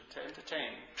solution to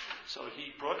entertain. So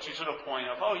he brought you to the point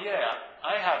of, oh yeah,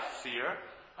 I have fear.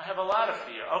 I have a lot of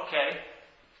fear. Okay,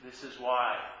 this is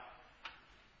why.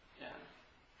 Yeah.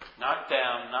 Not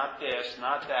them, not this,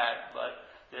 not that, but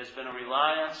there's been a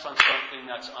reliance on something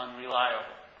that's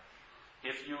unreliable.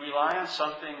 If you rely on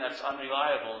something that's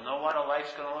unreliable, know what a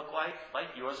life's going to look like?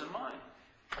 Like yours and mine.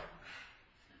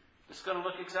 It's going to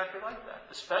look exactly like that,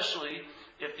 especially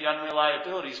if the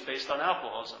unreliability is based on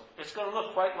alcoholism. It's going to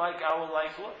look quite like our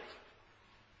life looked.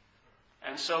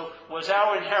 And so, was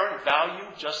our inherent value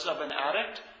just of an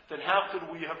addict? Then how could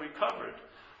we have recovered?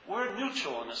 We're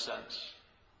neutral in a sense.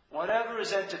 Whatever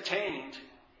is entertained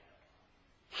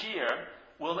here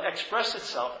will express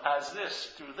itself as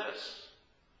this, through this.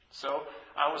 So,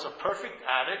 I was a perfect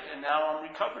addict, and now I'm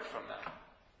recovered from that.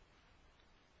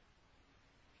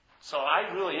 So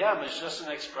I really am is just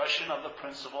an expression of the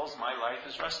principles my life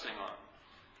is resting on.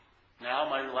 Now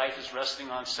my life is resting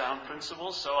on sound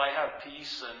principles, so I have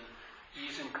peace and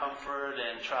ease and comfort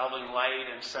and traveling light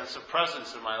and sense of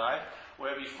presence in my life.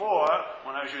 Where before,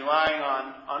 when I was relying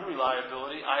on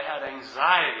unreliability, I had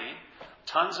anxiety,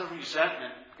 tons of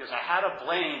resentment, because I had a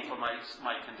blame for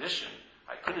my condition.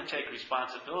 I couldn't take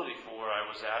responsibility for where I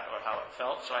was at or how it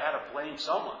felt, so I had to blame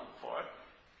someone for it.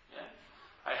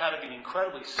 I had to be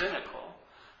incredibly cynical.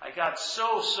 I got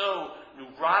so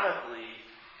neurotically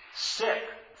sick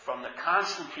from the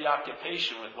constant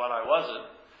preoccupation with what I wasn't.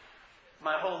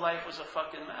 My whole life was a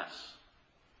fucking mess.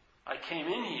 I came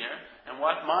in here, and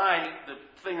the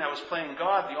thing that was playing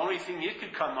God, the only thing it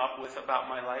could come up with about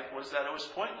my life was that it was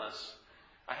pointless.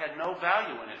 I had no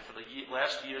value in it for the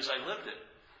last years I lived it.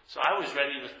 So I was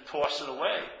ready to toss it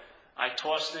away. I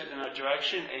tossed it in a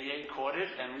direction, AA caught it,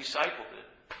 and recycled it.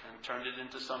 Turned it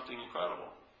into something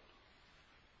incredible.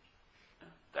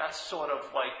 That's sort of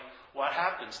like what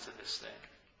happens to this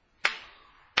thing.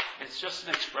 It's just an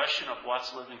expression of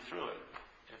what's living through it.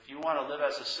 If you want to live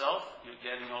as a self, you're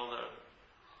getting all the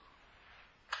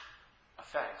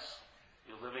effects.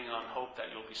 You're living on hope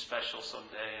that you'll be special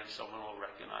someday and someone will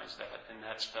recognize that. And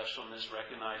that specialness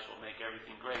recognized will make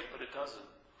everything great, but it doesn't.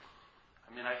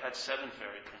 I mean, I've had 7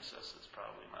 fairy princesses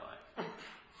probably in my life.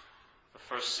 The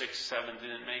first 6, 7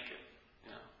 didn't make it.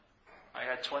 You know, I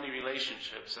had 20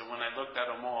 relationships, and when I looked at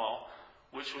them all,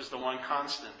 which was the one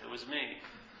constant? It was me.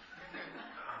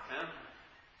 Yeah?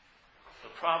 The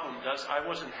problem I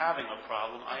wasn't having a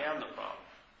problem, I am the problem.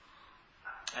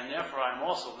 And therefore, I'm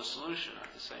also the solution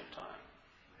at the same time.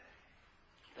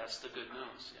 That's the good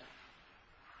news, yeah.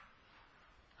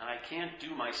 And I can't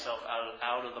do myself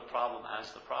out of the problem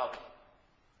as the problem.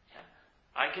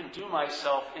 I can do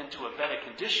myself into a better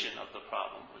condition of the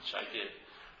problem, which I did.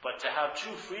 But to have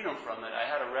true freedom from it, I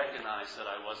had to recognize that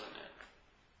I wasn't it.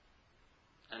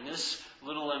 And this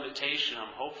little invitation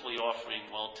I'm hopefully offering,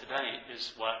 tonight,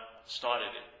 is what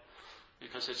started it.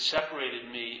 Because it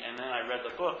separated me, and then I read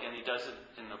the book, and he does it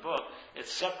in the book, it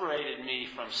separated me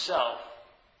from self,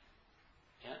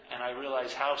 and I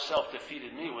realized how self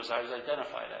defeated me was. I was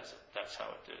identified as it. That's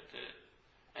how it did it.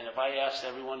 And if I asked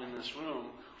everyone in this room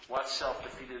what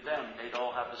self-defeated them, they'd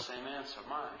all have the same answer,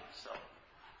 mine. So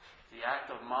the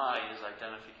act of my is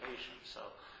identification. So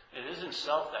it isn't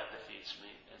self that defeats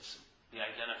me, it's the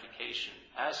identification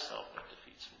as self that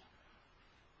defeats me.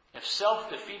 If self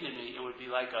defeated me, it would be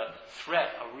like a threat,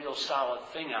 a real solid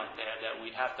thing out there that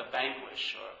we'd have to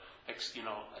vanquish or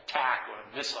attack or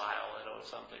missile it or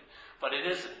something. But it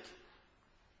isn't.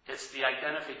 It's the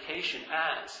identification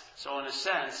as. So in a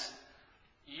sense,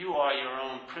 you are your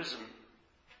own prison.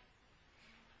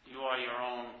 You are your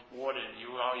own warden.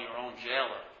 You are your own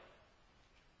jailer.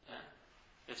 Yeah?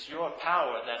 It's your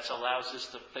power that allows this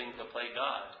thing to play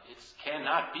God. It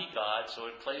cannot be God, so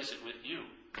it plays it with you,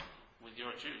 with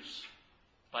your juice.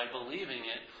 By believing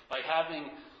it, by having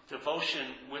devotion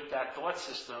with that thought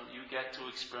system, you get to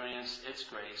experience its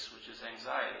grace, which is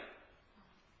anxiety.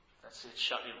 That's it.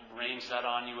 It rains that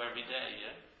on you every day,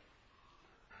 yeah?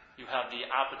 You have the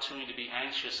opportunity to be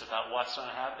anxious about what's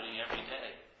not happening every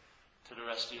day to the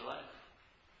rest of your life.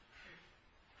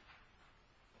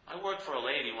 I worked for a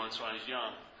lady once when I was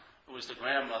young, who was the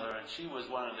grandmother, and she was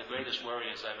one of the greatest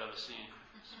warriors I've ever seen.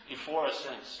 Before or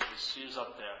since, she's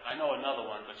up there. I know another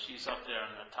one, but she's up there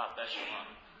in the top echelon.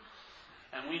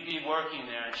 And we'd be working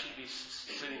there, and she'd be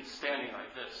standing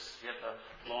like this. She had the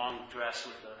long dress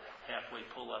with the halfway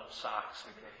pull-up socks,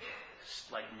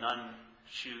 like nun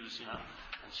shoes, And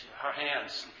her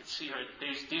hands, you could see her.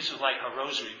 These were like her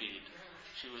rosary bead.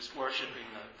 She was worshiping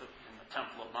in the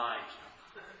temple of mind.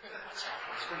 What's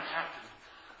happening? What's going to happen?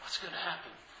 What's going to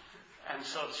happen? And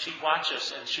so she'd watch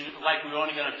us, and like we were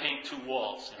only going to paint 2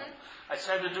 walls. I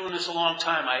said, I've been doing this a long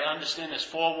time. I understand there's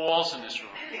 4 walls in this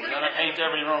room. We're going to paint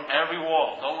every room, every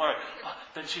wall. Don't worry.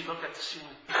 Then she'd look at the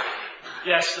ceiling.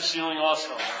 Yes, the ceiling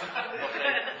also.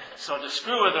 Okay. So to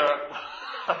screw with her,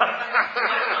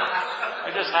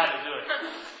 I just had to do it.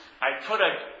 I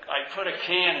put a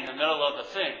can in the middle of the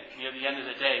thing near the end of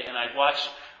the day, and I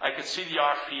could see the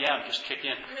RPM just kick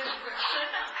in.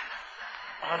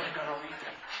 Are they going to leave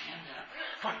that can there?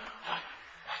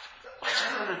 What's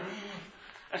that going to mean?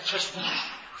 It's just,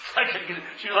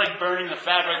 she's like burning the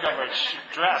fabric of her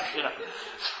dress,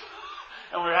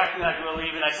 And we're acting like we're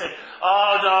leaving. I said,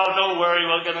 oh no, don't worry,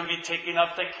 we're going to be taking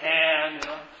up the can,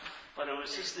 But it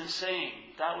was just insane.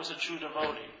 That was a true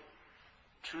devotee.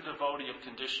 True devotee of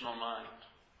conditional mind.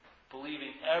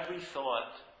 Believing every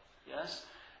thought, yes?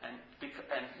 And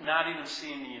not even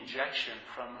seeing the injection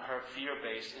from her fear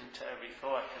base into every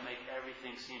thought to make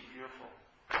everything seem fearful.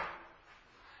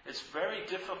 It's very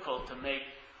difficult to make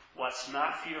what's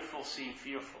not fearful seem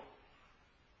fearful.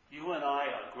 You and I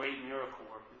are great miracle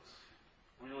workers.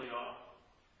 Really are.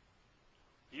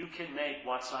 You can make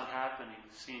what's not happening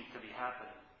seem to be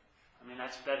happening. I mean,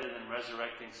 that's better than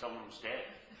resurrecting someone who's dead.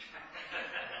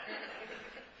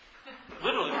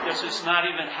 Literally, because it's not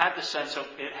even had the sense of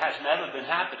it has never been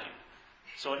happening.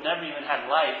 So it never even had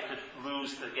life to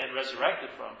lose to get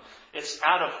resurrected from. It's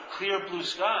out of clear blue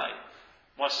sky.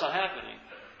 What's not happening?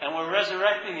 And we're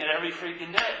resurrecting it every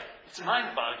freaking day. It's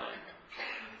mind-boggling.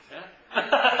 Yeah?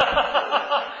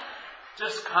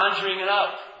 Just conjuring it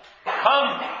up.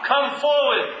 Come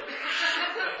forward.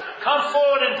 Come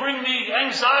forward and bring me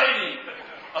anxiety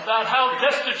about how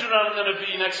destitute I'm going to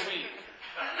be next week.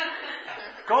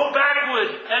 Go backward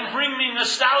and bring me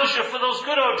nostalgia for those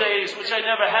good old days, which I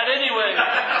never had anyway.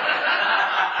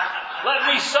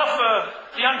 Let me suffer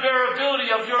the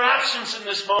unbearability of your absence in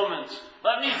this moment.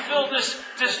 Let me fill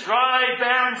this dry,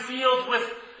 barren field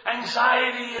with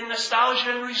anxiety and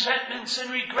nostalgia and resentments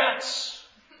and regrets.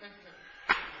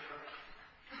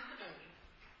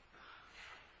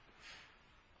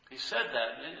 He said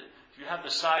that. If you have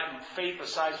the faith the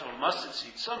size of a mustard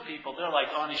seed, some people, they're like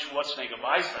Arnie Schwarzenegger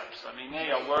biceps. I mean, they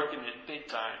are working it big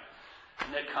time.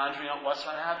 And they're conjuring up what's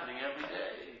not happening every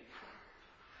day.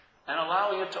 And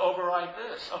allowing it to override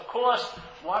this. Of course,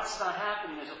 what's not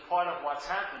happening is a part of what's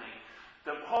happening.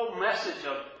 The whole message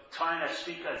of trying to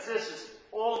speak as this is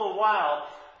all the while,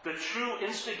 the true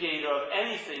instigator of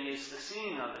anything is the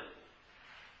seeing of it.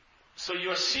 So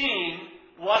you're seeing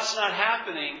what's not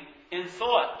happening in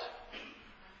thought.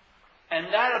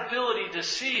 And that ability to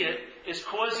see it is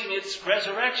causing its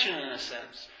resurrection in a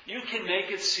sense. You can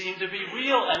make it seem to be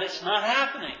real and it's not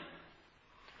happening.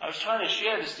 I was trying to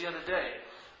share this the other day.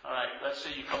 All right, let's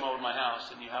say you come over to my house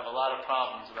and you have a lot of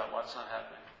problems about what's not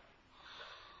happening.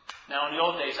 Now, in the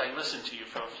old days, I listened to you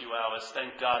for a few hours.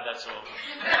 Thank God that's over.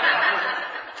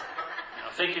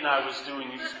 Thinking I was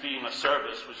being a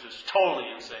service, which is totally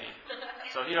insane.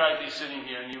 So here I'd be sitting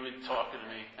here and you would talk to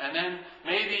me. And then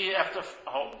maybe after,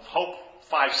 hope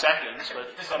 5 seconds,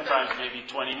 but sometimes maybe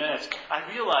 20 minutes, I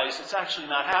realized it's actually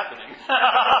not happening.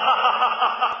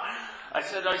 I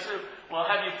said, well,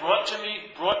 have you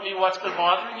brought me what's been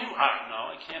bothering you?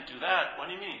 No, I can't do that. What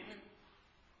do you mean?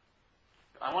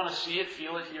 I want to see it,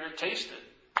 feel it, hear it, taste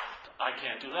it. I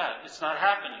can't do that. It's not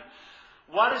happening.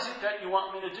 What is it that you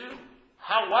want me to do?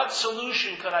 What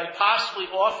solution could I possibly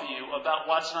offer you about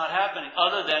what's not happening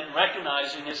other than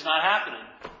recognizing it's not happening?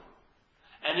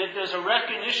 And if there's a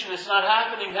recognition it's not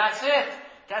happening, that's it.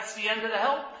 That's the end of the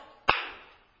help.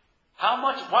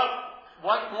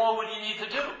 What more would you need to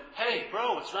do? Hey,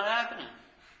 bro, it's not happening.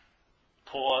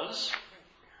 Pause.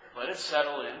 Let it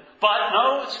settle in. But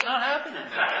no, it's not happening.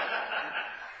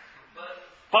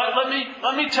 But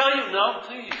let me tell you, no,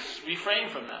 please, refrain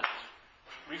from that.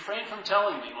 Refrain from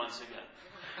telling me once again.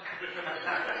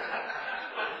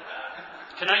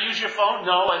 Can I use your phone?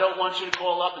 No, I don't want you to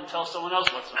call up and tell someone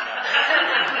else what's not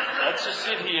happening. Let's just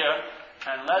sit here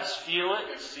and let's feel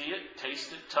it, see it,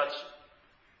 taste it, touch it.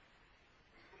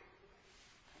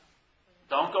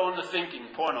 Don't go into thinking,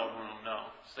 porno room, no.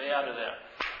 Stay out of there.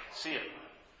 See it.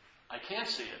 I can't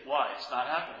see it. Why? It's not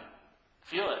happening.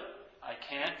 Feel it. I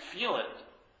can't feel it.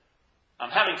 I'm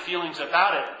having feelings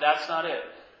about it. That's not it.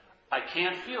 I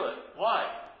can't feel it. Why?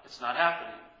 It's not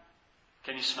happening.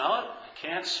 Can you smell it? I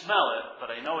can't smell it, but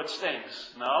I know it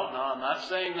stinks. No, I'm not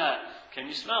saying that. Can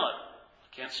you smell it? I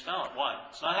can't smell it. Why?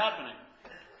 It's not happening.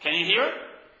 Can you hear it?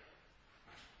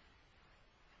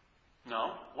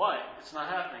 No. Why? It's not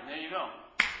happening. There you go.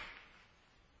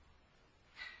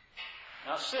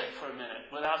 Now sit for a minute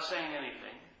without saying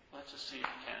anything. Let's just see if you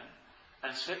can.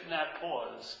 And sit in that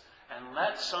pause and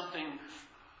let something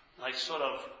like sort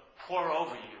of pour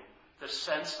over you, the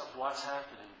sense of what's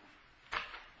happening.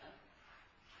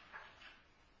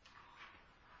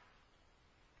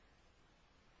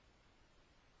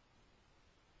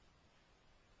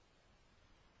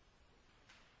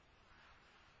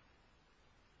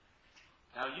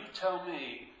 Now you tell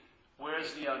me,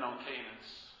 where's the unknown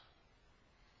Canis?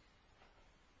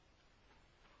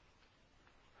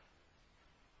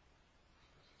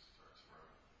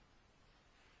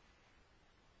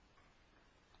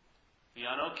 The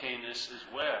unknown Canis is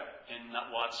where? In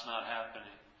what's not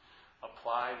happening.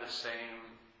 Apply the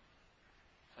same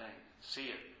thing. See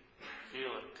it,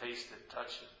 feel it, taste it,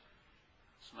 touch it,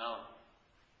 smell it.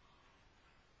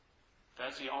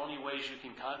 That's the only ways you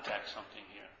can contact something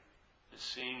here. Is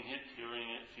seeing it, hearing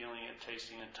it, feeling it,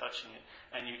 tasting it, touching it.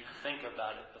 And you think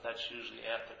about it, but that's usually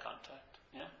after contact.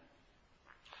 Yeah?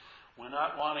 We're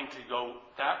not wanting to go,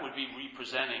 that would be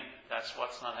representing. That's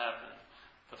what's not happening.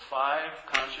 The 5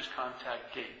 conscious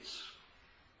contact gates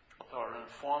are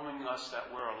informing us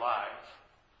that we're alive.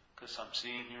 Because I'm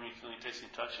seeing, hearing, feeling, tasting,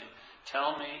 touching.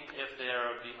 Tell me if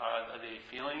are they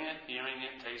feeling it, hearing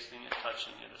it, tasting it,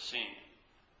 touching it, or seeing it.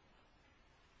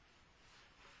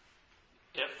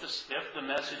 If the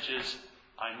message is,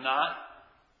 I'm not,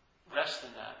 rest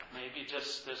in that. Maybe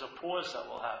just there's a pause that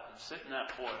will happen. Sit in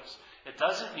that pause. It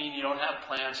doesn't mean you don't have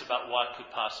plans about what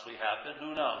could possibly happen.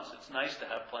 Who knows? It's nice to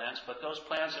have plans, but those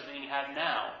plans are being had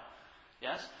now.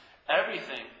 Yes?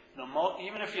 Everything,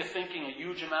 even if you're thinking a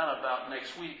huge amount about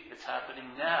next week, it's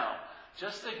happening now.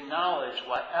 Just acknowledge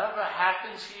whatever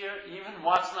happens here, even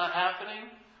what's not happening,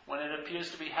 when it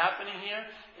appears to be happening here,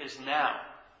 is now.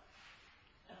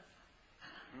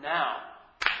 Now.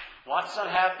 What's not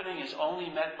happening is only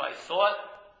met by thought,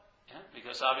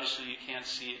 because obviously you can't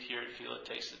see it, hear it, feel it,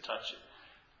 taste it, touch it.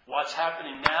 What's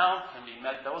happening now can be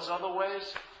met those other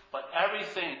ways, but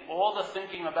everything, all the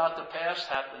thinking about the past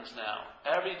happens now.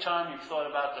 Every time you've thought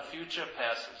about the future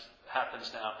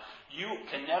happens now. You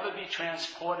can never be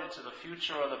transported to the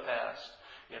future or the past.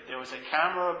 If there was a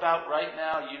camera about right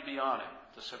now, you'd be on it,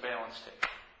 the surveillance tape.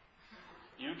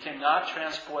 You cannot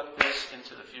transport this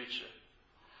into the future.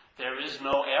 There is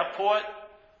no airport.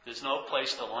 There's no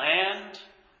place to land.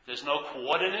 There's no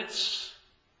coordinates.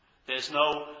 There's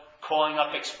no calling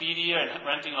up Expedia and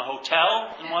renting a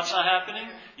hotel and what's not happening.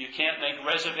 You can't make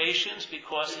reservations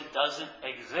because it doesn't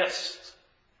exist.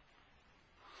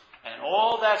 And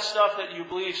all that stuff that you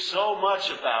believe so much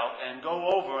about and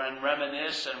go over and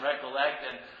reminisce and recollect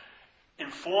and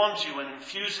informs you and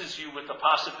infuses you with the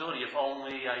possibility, if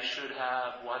only I should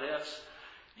have, what ifs.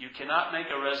 You cannot make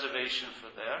a reservation for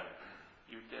there.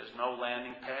 There's no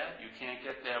landing pad. You can't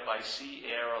get there by sea,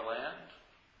 air, or land.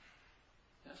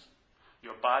 Yes?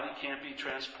 Your body can't be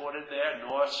transported there,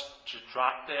 nor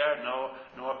dropped there,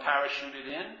 nor parachuted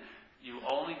in. You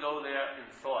only go there in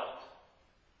thought.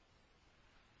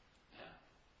 Yeah?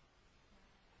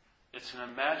 It's an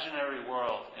imaginary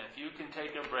world. And if you can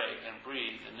take a break and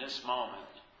breathe in this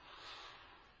moment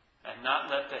and not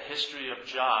let the history of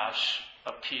Josh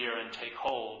appear and take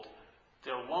hold,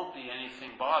 there won't be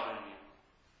anything bothering you.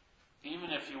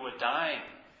 Even if you were dying,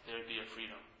 there'd be a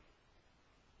freedom.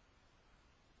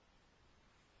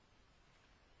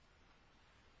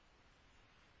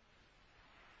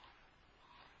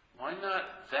 Why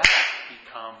not that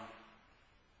become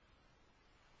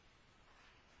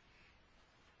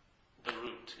the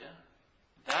root? Yeah?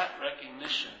 That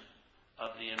recognition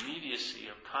of the immediacy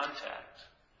of contact,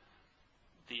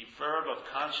 the verb of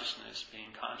consciousness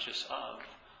being conscious of,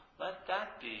 let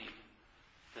that be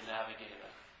the navigator.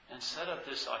 Instead of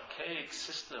this archaic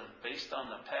system based on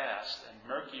the past and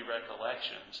murky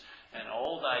recollections and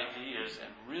old ideas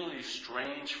and really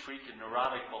strange, freaking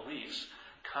neurotic beliefs,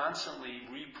 constantly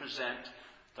represent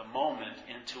the moment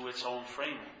into its own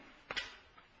framing.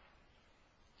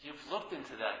 You've looked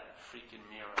into that freaking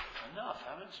mirror enough,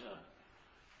 haven't you?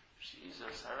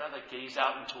 Jesus, I'd rather gaze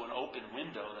out into an open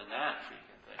window than that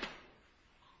freaking thing.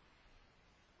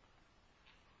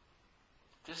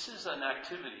 This is an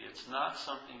activity. It's not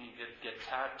something you get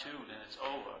tattooed and it's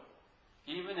over.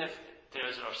 Even if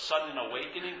there's a sudden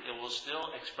awakening, it will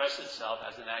still express itself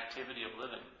as an activity of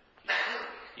living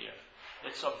here.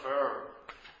 It's a verb,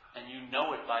 and you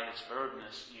know it by its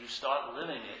verbness. You start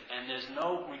living it, and there's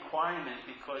no requirement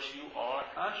because you are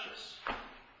conscious.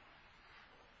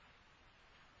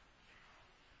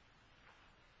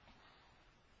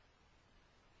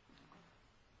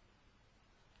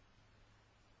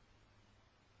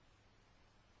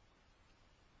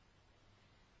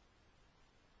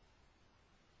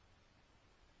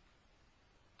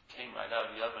 Came right out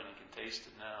of the oven. You can taste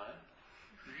it now, eh?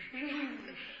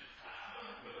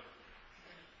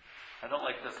 I don't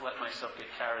like to let myself get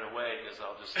carried away because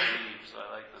I'll just leave. So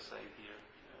I like to say here,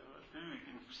 you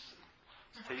can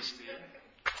taste it.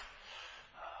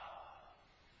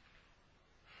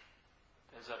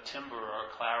 There's a timbre or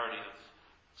a clarity of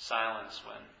silence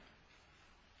when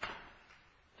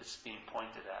it's being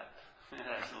pointed at. It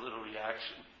has a little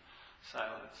reaction.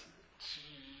 Silence.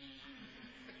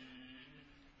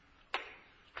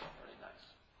 Very nice.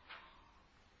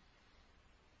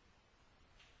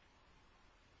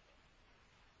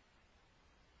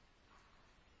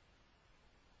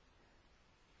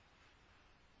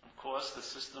 Of course, the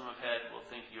system of head will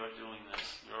think you're doing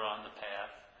this. You're on the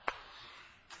path.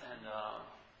 And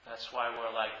that's why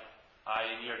we're like eye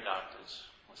and ear doctors.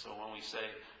 So when we say,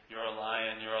 you're a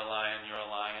lion, you're a lion, you're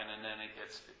a lion, and then it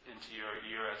gets into your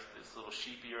ear as this little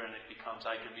sheep ear, and it becomes,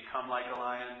 I can become like a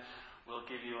lion, we'll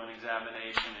give you an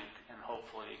examination and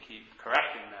hopefully keep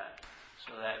correcting that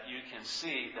so that you can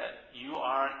see that you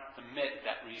aren't the mitt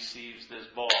that receives this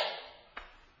ball.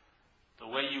 The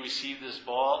way you receive this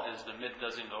ball is the mitt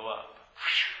doesn't go up.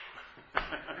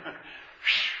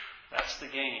 That's the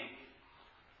game.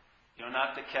 You're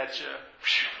not the catcher.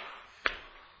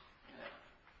 Yeah.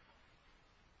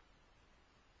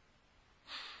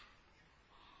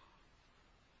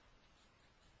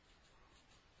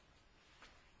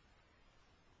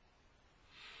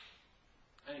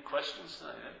 Any questions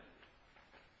tonight?